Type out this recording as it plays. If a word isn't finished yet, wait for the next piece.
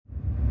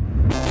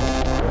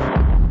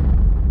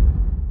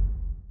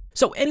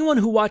So anyone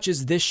who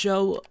watches this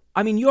show,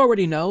 I mean, you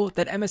already know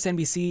that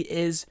MSNBC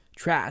is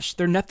trash.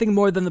 They're nothing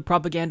more than the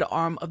propaganda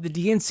arm of the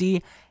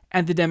DNC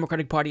and the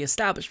Democratic Party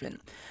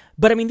establishment.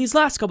 But I mean, these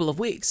last couple of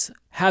weeks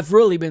have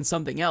really been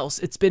something else.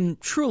 It's been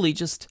truly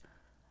just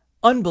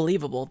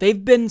unbelievable.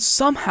 They've been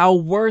somehow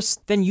worse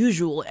than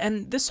usual,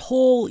 and this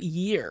whole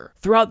year,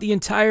 throughout the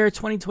entire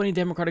 2020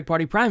 Democratic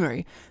Party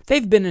primary,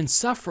 they've been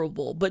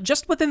insufferable. But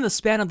just within the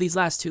span of these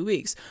last 2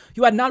 weeks,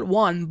 you had not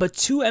one, but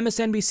two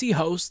MSNBC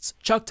hosts,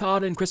 Chuck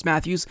Todd and Chris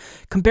Matthews,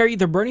 compare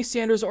either Bernie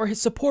Sanders or his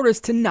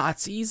supporters to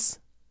Nazis.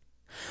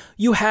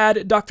 You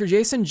had Dr.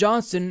 Jason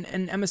Johnson,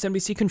 an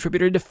MSNBC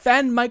contributor,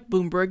 defend Mike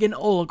Bloomberg, an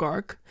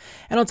oligarch.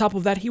 And on top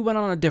of that, he went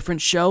on a different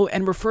show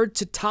and referred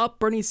to top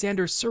Bernie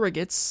Sanders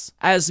surrogates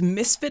as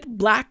misfit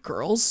black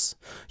girls.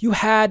 You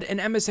had an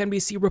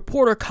MSNBC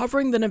reporter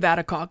covering the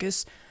Nevada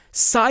caucus,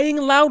 sighing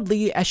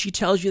loudly as she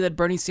tells you that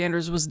Bernie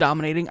Sanders was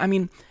dominating. I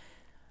mean,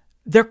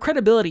 their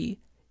credibility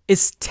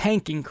is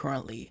tanking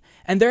currently.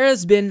 And there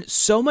has been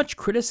so much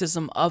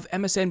criticism of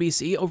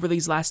MSNBC over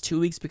these last 2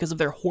 weeks because of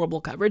their horrible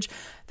coverage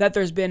that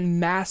there's been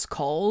mass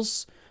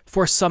calls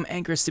for some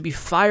anchors to be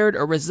fired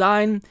or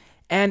resign.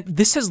 And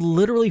this has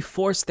literally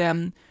forced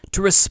them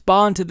to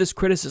respond to this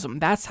criticism.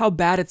 That's how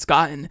bad it's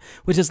gotten,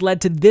 which has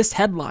led to this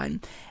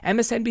headline.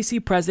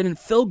 MSNBC President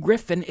Phil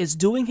Griffin is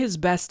doing his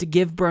best to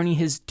give Bernie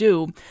his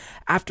due.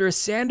 After a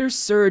Sanders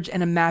surge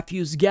and a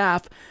Matthews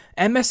gaffe,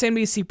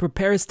 MSNBC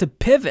prepares to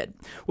pivot.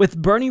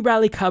 With Bernie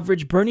rally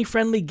coverage,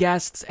 Bernie-friendly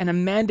guests, and a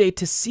mandate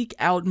to seek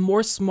out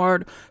more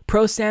smart,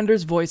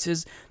 pro-Sanders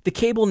voices, the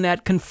cable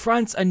net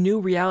confronts a new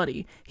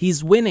reality.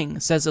 He's winning,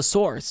 says a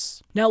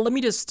source. Now, let me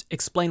just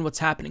explain what's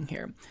happening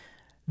here.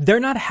 They're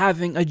not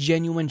having a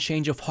genuine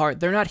change of heart.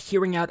 They're not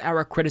hearing out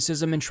our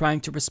criticism and trying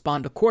to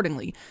respond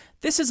accordingly.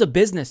 This is a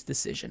business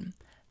decision.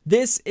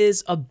 This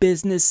is a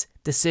business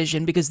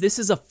decision because this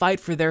is a fight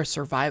for their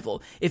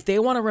survival. If they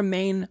want to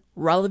remain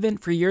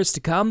relevant for years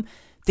to come,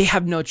 they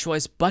have no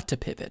choice but to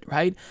pivot,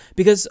 right?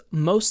 Because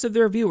most of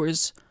their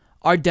viewers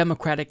are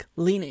Democratic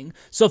leaning.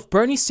 So if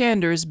Bernie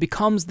Sanders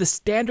becomes the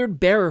standard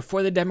bearer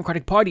for the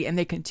Democratic Party and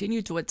they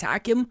continue to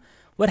attack him,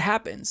 what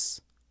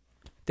happens?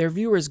 Their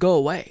viewers go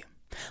away.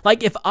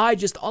 Like if I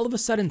just all of a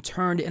sudden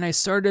turned and I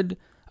started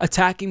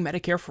attacking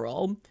Medicare for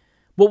all,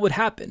 what would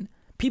happen?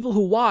 People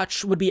who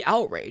watch would be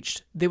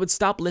outraged. They would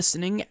stop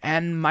listening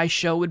and my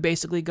show would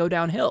basically go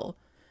downhill.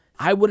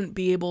 I wouldn't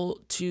be able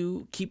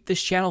to keep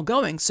this channel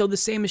going. So the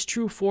same is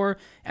true for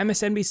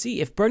MSNBC.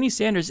 If Bernie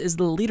Sanders is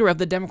the leader of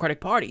the Democratic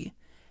Party,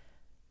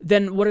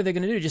 then what are they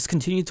going to do? Just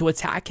continue to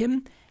attack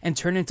him and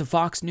turn into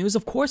Fox News?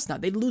 Of course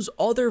not. They'd lose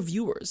all their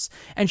viewers.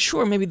 And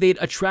sure, maybe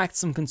they'd attract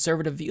some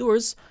conservative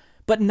viewers,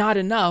 but not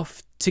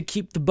enough to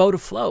keep the boat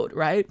afloat,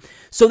 right?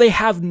 So they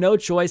have no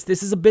choice.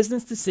 This is a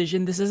business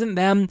decision. This isn't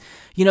them,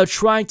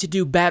 trying to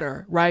do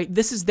better, right?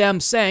 This is them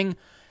saying,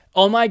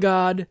 oh my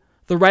God,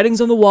 the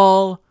writing's on the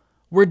wall.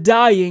 We're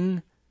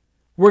dying.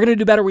 We're going to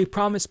do better. We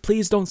promise.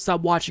 Please don't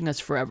stop watching us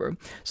forever.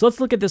 So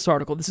let's look at this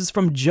article. This is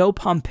from Joe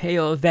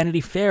Pompeo of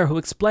Vanity Fair, who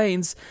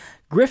explains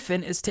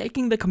Griffin is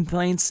taking the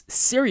complaints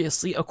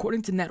seriously,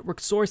 according to network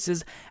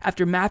sources,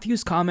 after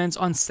Matthews' comments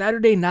on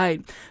Saturday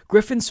night.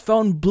 Griffin's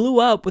phone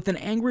blew up with an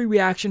angry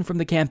reaction from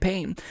the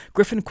campaign.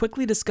 Griffin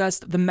quickly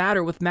discussed the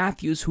matter with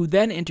Matthews, who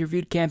then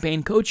interviewed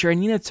campaign co-chair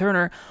Nina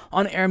Turner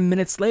on air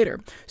minutes later.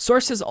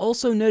 Sources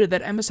also noted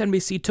that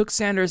MSNBC took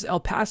Sanders' El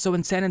Paso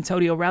and San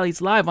Antonio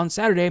rallies live on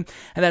Saturday, and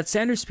that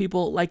Sanders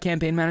people like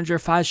campaign manager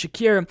Faiz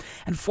Shakir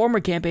and former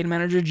campaign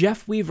manager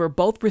Jeff Weaver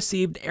both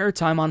received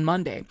airtime on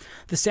Monday.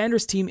 The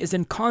Sanders team is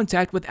in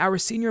contact with our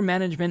senior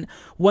management,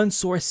 one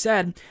source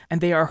said,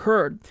 and they are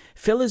heard.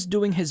 Phil is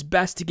doing his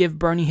best to give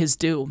Bernie his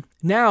due.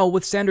 Now,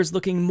 with Sanders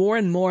looking more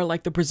and more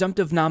like the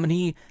presumptive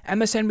nominee,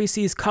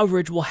 MSNBC's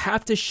coverage will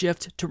have to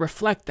shift to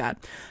reflect that.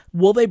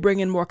 Will they bring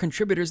in more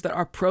contributors that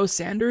are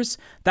pro-Sanders?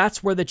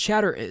 That's where the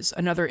chatter is,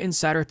 another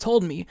insider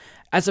told me.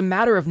 As a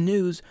matter of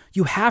news,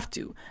 you have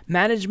to.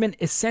 Management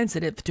is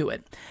sensitive to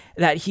it,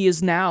 that he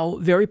is now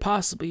very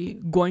possibly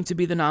going to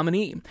be the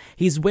nominee.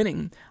 He's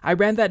winning. I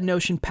ran that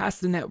notion past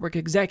the network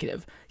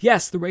executive.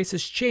 Yes, the race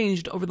has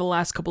changed over the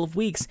last couple of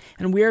weeks,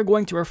 and we are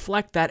going to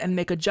reflect that and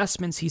make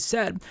adjustments, he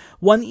said.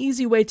 One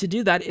easy way to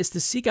do that is to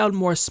seek out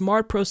more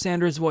smart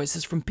pro-Sanders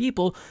voices from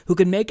people who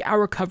can make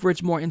our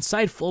coverage more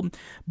insightful,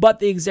 but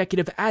the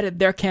executive added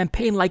their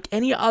campaign, like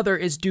any other,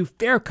 is due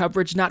fair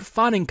coverage, not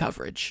fawning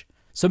coverage.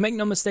 So make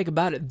no mistake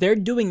about it, they're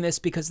doing this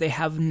because they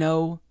have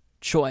no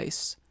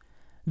choice.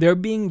 They're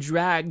being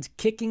dragged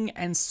kicking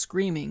and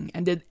screaming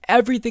and did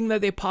everything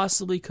that they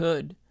possibly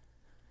could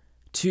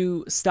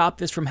to stop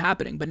this from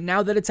happening. But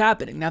now that it's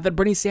happening, now that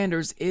Bernie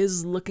Sanders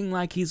is looking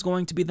like he's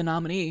going to be the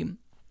nominee,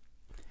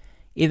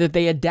 either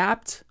they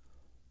adapt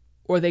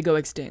or they go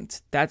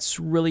extinct. That's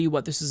really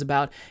what this is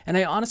about. And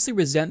I honestly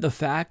resent the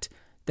fact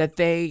that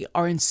they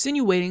are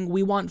insinuating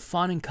we want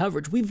fawning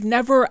coverage. We've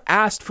never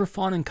asked for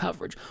fawning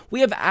coverage. We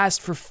have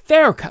asked for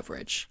fair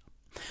coverage.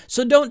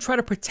 So don't try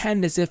to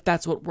pretend as if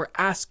that's what we're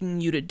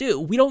asking you to do.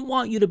 We don't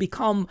want you to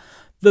become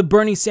the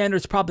Bernie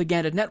Sanders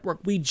propaganda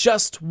network. We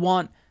just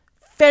want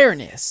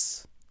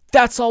fairness.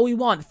 That's all we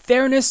want.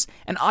 Fairness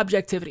and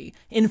objectivity.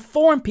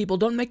 Inform people.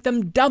 Don't make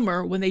them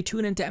dumber when they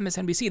tune into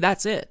MSNBC.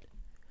 That's it.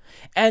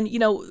 And, you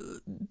know,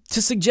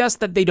 to suggest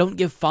that they don't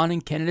give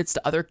fawning candidates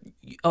to other,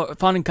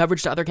 fawning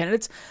coverage to other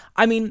candidates,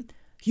 I mean,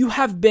 you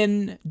have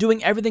been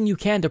doing everything you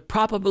can to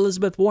prop up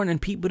Elizabeth Warren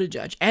and Pete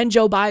Buttigieg and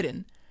Joe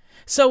Biden.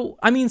 So,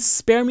 I mean,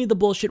 spare me the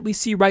bullshit. We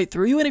see right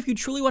through you. And if you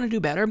truly want to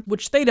do better,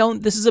 which they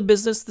don't, this is a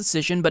business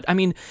decision. But I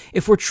mean,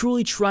 if we're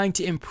truly trying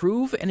to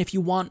improve and if you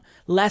want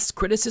less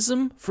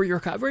criticism for your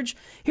coverage,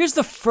 here's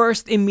the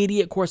first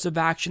immediate course of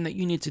action that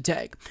you need to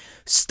take.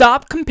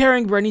 Stop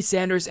comparing Bernie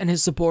Sanders and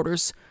his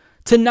supporters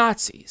to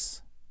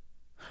Nazis.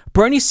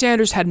 Bernie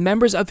Sanders had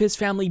members of his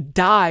family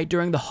die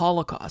during the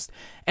Holocaust.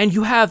 And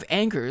you have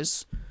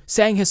anchors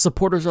saying his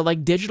supporters are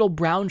like digital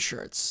brown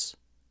shirts.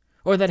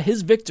 Or that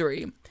his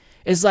victory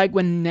is like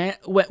when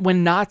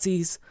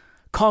Nazis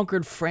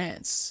conquered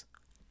France.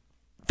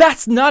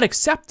 That's not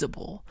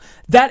acceptable.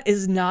 That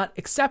is not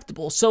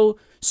acceptable. So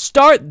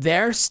start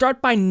there.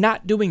 Start by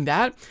not doing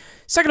that.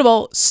 Second of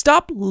all,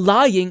 stop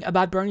lying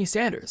about Bernie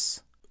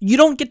Sanders. You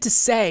don't get to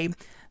say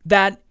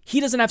that he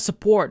doesn't have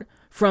support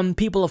from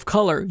people of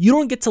color. You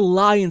don't get to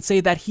lie and say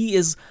that he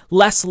is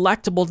less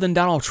electable than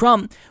Donald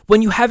Trump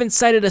when you haven't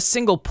cited a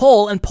single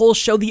poll, and polls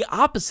show the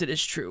opposite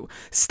is true.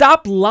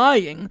 Stop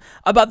lying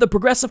about the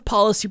progressive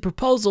policy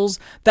proposals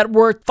that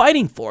we're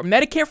fighting for.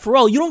 Medicare for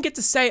all, you don't get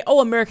to say, oh,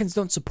 Americans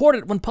don't support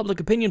it when public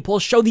opinion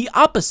polls show the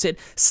opposite.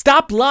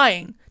 Stop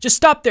lying. Just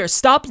stop there.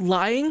 Stop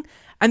lying,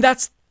 and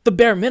that's the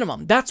bare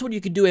minimum. That's what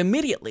you could do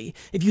immediately.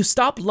 If you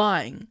stop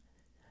lying,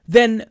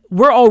 then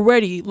we're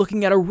already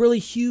looking at a really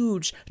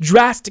huge,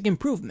 drastic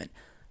improvement.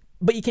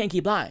 But you can't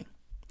keep lying.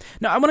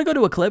 Now, I want to go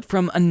to a clip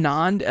from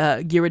Anand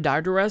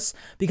Giridharadas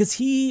because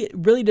he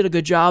really did a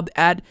good job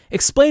at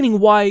explaining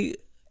why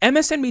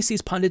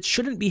MSNBC's pundits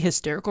shouldn't be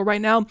hysterical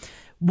right now.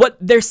 What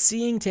they're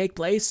seeing take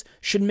place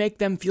should make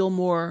them feel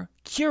more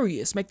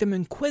curious, make them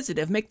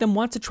inquisitive, make them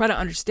want to try to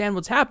understand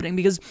what's happening.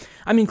 Because,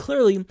 I mean,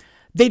 clearly,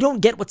 they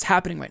don't get what's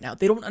happening right now.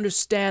 They don't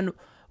understand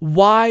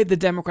why the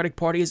Democratic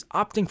Party is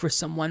opting for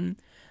someone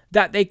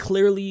that they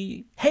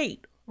clearly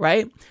hate,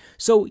 right?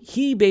 So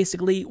he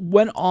basically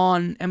went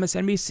on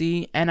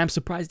MSNBC, and I'm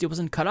surprised it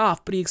wasn't cut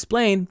off, but he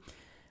explained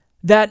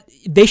that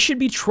they should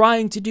be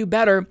trying to do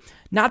better,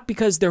 not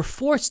because they're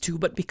forced to,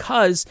 but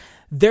because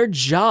their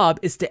job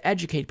is to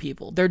educate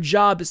people. Their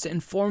job is to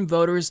inform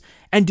voters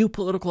and do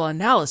political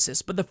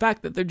analysis. But the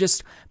fact that they're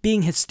just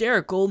being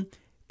hysterical,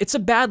 it's a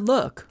bad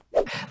look.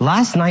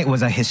 Last night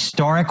was a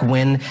historic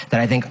win that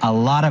I think a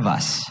lot of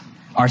us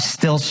are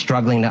still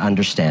struggling to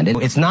understand.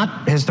 It's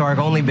not historic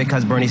only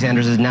because Bernie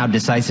Sanders is now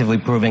decisively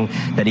proving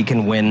that he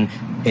can win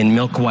in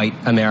milk-white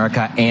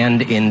America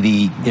and in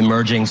the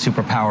emerging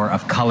superpower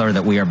of color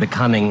that we are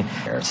becoming.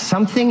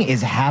 Something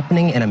is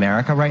happening in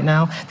America right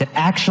now that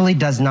actually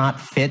does not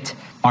fit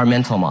our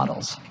mental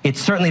models. It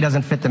certainly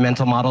doesn't fit the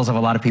mental models of a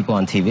lot of people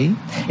on TV.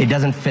 It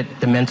doesn't fit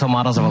the mental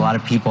models of a lot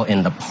of people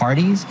in the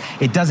parties.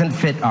 It doesn't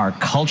fit our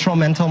cultural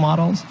mental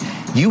models.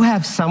 You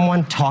have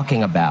someone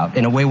talking about,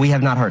 in a way we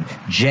have not heard,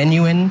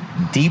 genuine,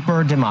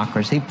 deeper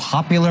democracy,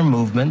 popular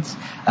movements,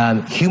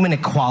 human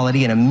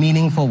equality in a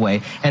meaningful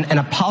way, and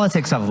a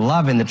politics of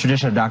love in the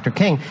tradition of Dr.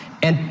 King,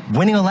 and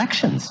winning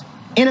elections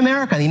in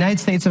America, the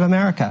United States of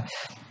America.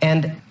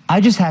 And I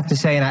just have to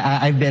say, and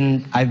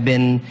I've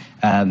been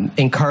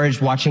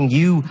encouraged watching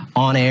you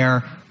on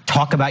air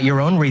talk about your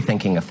own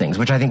rethinking of things,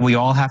 which I think we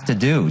all have to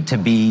do to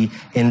be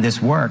in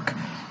this work.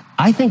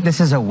 I think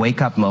this is a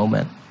wake-up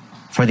moment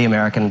for the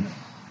American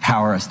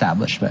power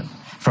establishment.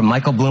 From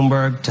Michael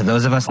Bloomberg to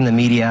those of us in the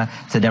media,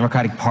 to the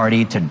Democratic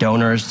Party, to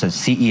donors, to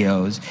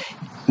CEOs,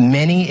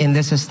 many in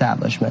this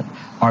establishment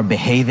are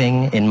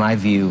behaving, in my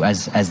view,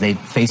 as they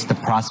face the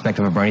prospect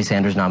of a Bernie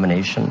Sanders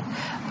nomination,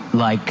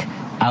 like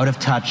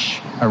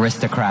out-of-touch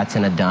aristocrats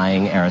in a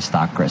dying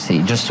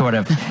aristocracy. Just sort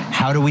of,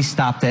 how do we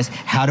stop this?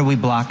 How do we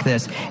block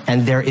this?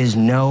 And there is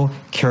no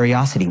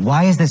curiosity.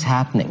 Why is this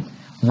happening?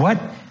 What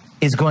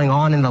is going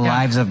on in the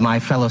lives of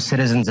my fellow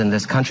citizens in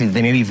this country?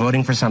 They may be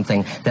voting for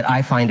something that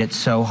I find it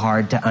so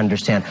hard to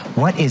understand.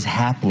 What is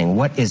happening?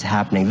 What is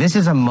happening? This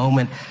is a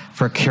moment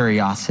for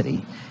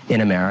curiosity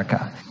in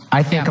America.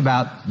 I think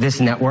about this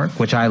network,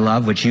 which I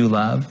love, which you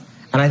love,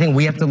 and I think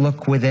we have to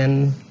look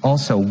within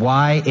also.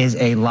 Why is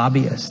a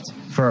lobbyist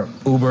for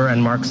Uber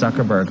and Mark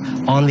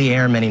Zuckerberg on the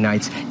air many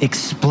nights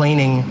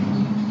explaining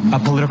a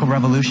political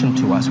revolution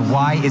to us?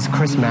 Why is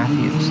Chris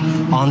Matthews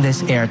on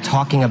this air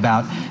talking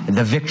about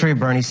the victory of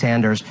Bernie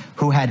Sanders,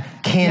 who had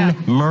kin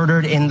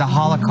murdered in the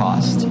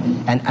Holocaust,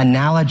 and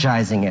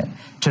analogizing it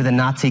to the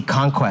Nazi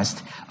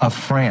conquest of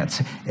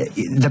France?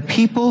 The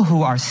people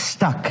who are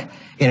stuck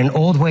in an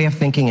old way of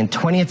thinking, in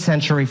 20th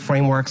century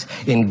frameworks,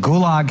 in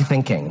gulag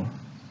thinking,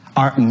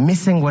 are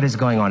missing what is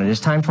going on. It is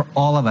time for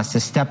all of us to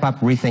step up,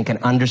 rethink,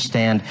 and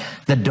understand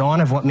the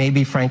dawn of what may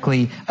be,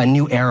 frankly, a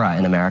new era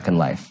in American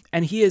life.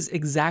 And he is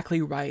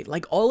exactly right.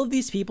 Like all of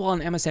these people on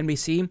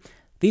MSNBC,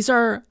 these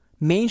are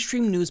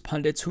mainstream news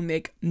pundits who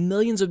make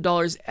millions of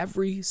dollars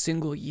every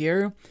single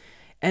year,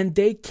 and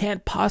they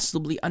can't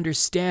possibly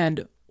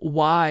understand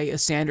why a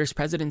Sanders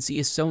presidency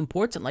is so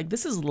important. Like,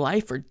 this is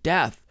life or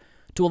death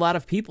to a lot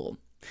of people.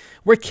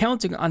 We're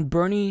counting on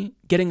Bernie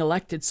getting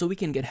elected so we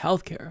can get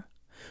health care,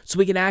 so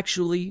we can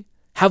actually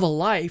have a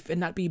life and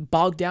not be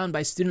bogged down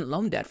by student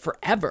loan debt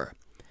forever.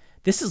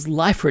 This is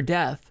life or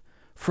death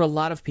for a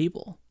lot of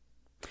people.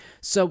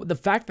 So the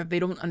fact that they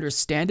don't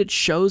understand it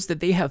shows that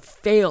they have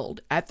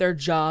failed at their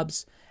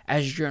jobs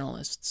as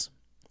journalists.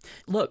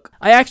 Look,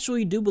 I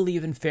actually do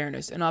believe in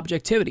fairness and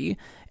objectivity,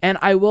 and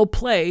I will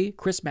play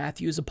Chris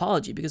Matthews'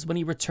 apology, because when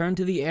he returned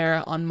to the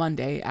air on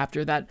Monday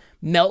after that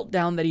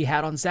meltdown that he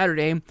had on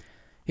Saturday,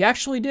 he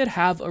actually did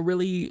have a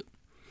really,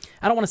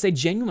 I don't want to say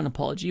genuine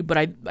apology, but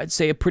I'd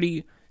say a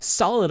pretty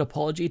solid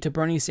apology to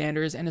Bernie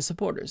Sanders and his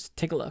supporters.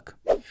 Take a look.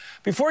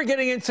 Before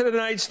getting into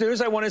tonight's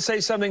news, I want to say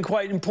something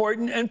quite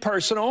important and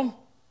personal.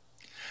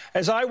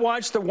 As I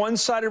watched the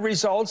one-sided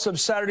results of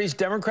Saturday's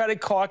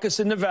Democratic caucus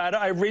in Nevada,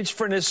 I reached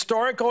for an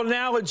historical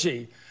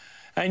analogy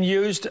and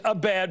used a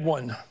bad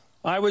one.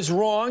 I was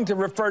wrong to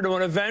refer to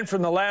an event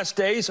from the last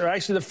days, or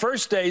actually the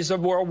first days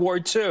of World War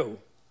II.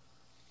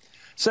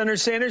 Senator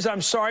Sanders,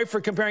 I'm sorry for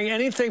comparing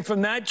anything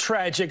from that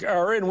tragic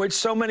era in which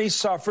so many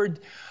suffered,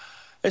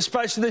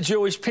 especially the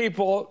Jewish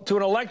people, to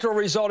an electoral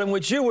result in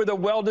which you were the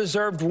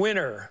well-deserved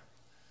winner.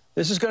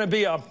 This is going to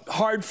be a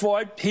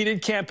hard-fought,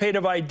 heated campaign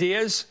of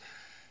ideas.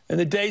 In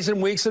the days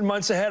and weeks and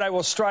months ahead, I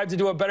will strive to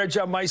do a better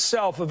job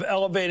myself of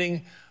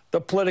elevating the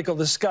political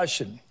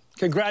discussion.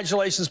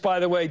 Congratulations,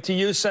 by the way, to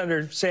you,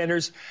 Senator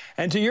Sanders,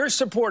 and to your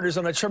supporters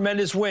on a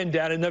tremendous win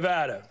down in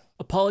Nevada.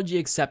 Apology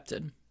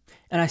accepted.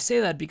 And I say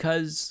that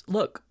because,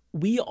 look,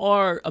 we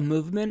are a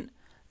movement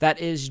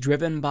that is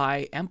driven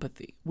by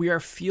empathy. We are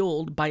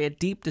fueled by a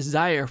deep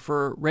desire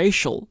for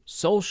racial,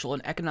 social,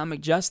 and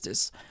economic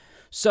justice.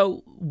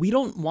 So we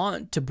don't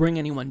want to bring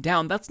anyone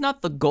down. That's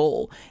not the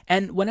goal.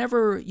 And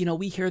whenever,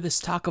 we hear this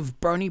talk of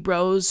Bernie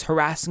bros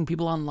harassing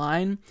people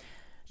online,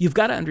 you've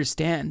got to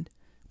understand,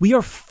 we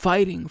are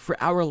fighting for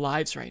our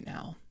lives right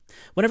now.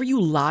 Whenever you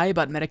lie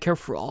about Medicare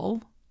for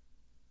all,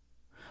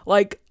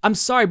 I'm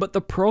sorry, but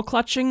the pearl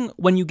clutching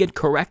when you get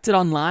corrected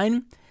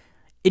online,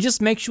 it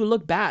just makes you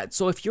look bad.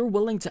 So if you're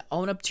willing to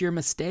own up to your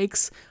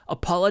mistakes,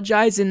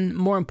 apologize, and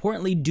more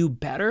importantly, do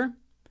better,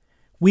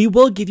 we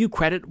will give you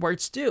credit where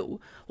it's due.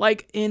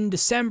 Like in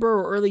December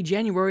or early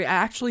January, I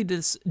actually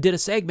did a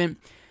segment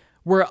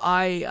where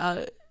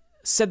I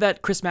said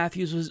that Chris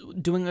Matthews was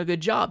doing a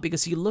good job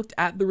because he looked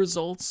at the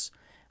results,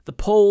 the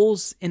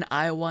polls in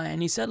Iowa,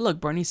 and he said, look,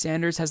 Bernie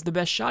Sanders has the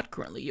best shot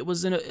currently. It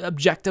was an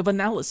objective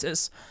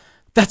analysis.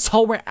 That's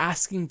all we're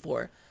asking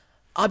for.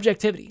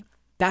 Objectivity.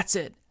 That's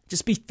it.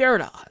 Just be fair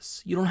to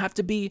us. You don't have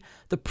to be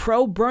the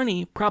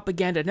pro-Bernie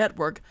propaganda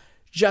network.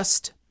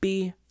 Just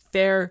be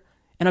fair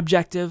and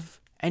objective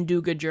and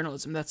do good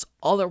journalism. That's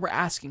all that we're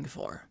asking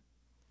for.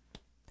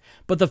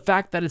 But the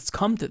fact that it's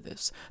come to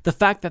this, the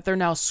fact that they're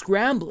now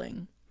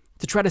scrambling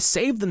to try to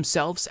save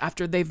themselves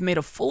after they've made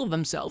a fool of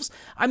themselves.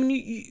 I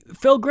mean,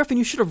 Phil Griffin,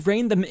 you should have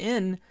reined them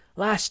in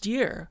last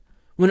year,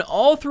 when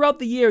all throughout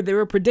the year they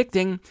were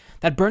predicting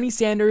that Bernie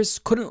Sanders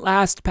couldn't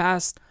last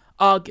past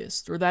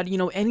August, or that,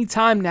 any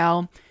time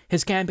now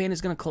his campaign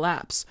is going to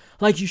collapse.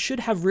 You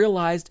should have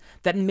realized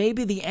that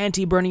maybe the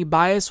anti-Bernie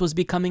bias was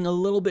becoming a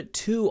little bit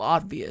too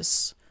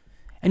obvious.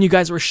 And you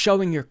guys were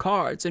showing your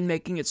cards and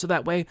making it so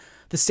that way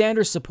the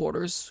Sanders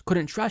supporters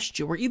couldn't trust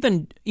you, or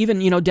even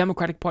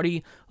Democratic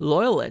Party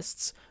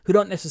loyalists who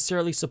don't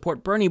necessarily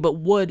support Bernie but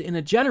would in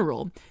a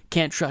general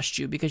can't trust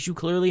you because you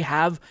clearly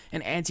have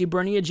an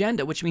anti-Bernie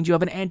agenda, which means you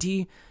have an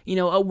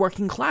a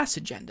working class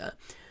agenda.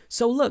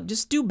 So look,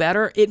 just do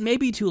better. It may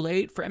be too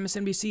late for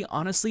MSNBC.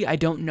 Honestly, I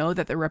don't know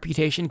that their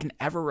reputation can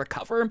ever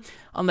recover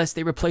unless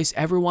they replace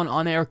everyone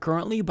on air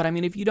currently. But I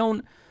mean, if you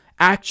don't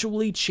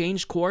actually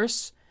change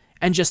course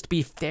and just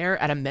be fair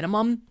at a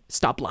minimum,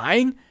 stop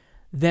lying,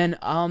 then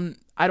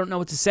I don't know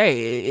what to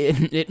say.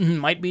 It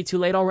might be too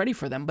late already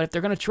for them. But if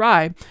they're going to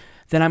try,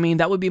 then I mean,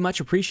 that would be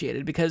much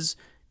appreciated, because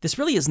this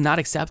really is not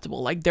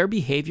acceptable. Their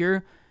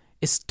behavior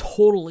is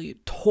totally,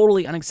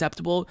 totally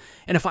unacceptable.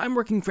 And if I'm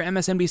working for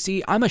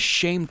MSNBC, I'm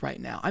ashamed right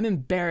now. I'm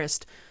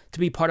embarrassed to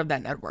be part of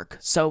that network.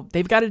 So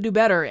they've got to do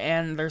better,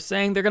 and they're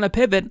saying they're going to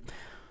pivot.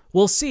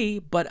 We'll see,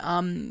 but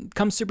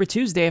come Super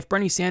Tuesday, if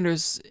Bernie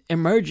Sanders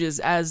emerges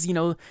as,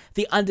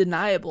 the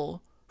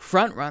undeniable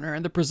frontrunner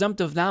and the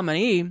presumptive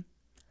nominee,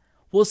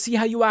 we'll see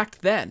how you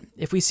act then.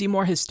 If we see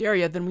more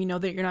hysteria, then we know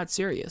that you're not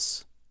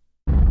serious.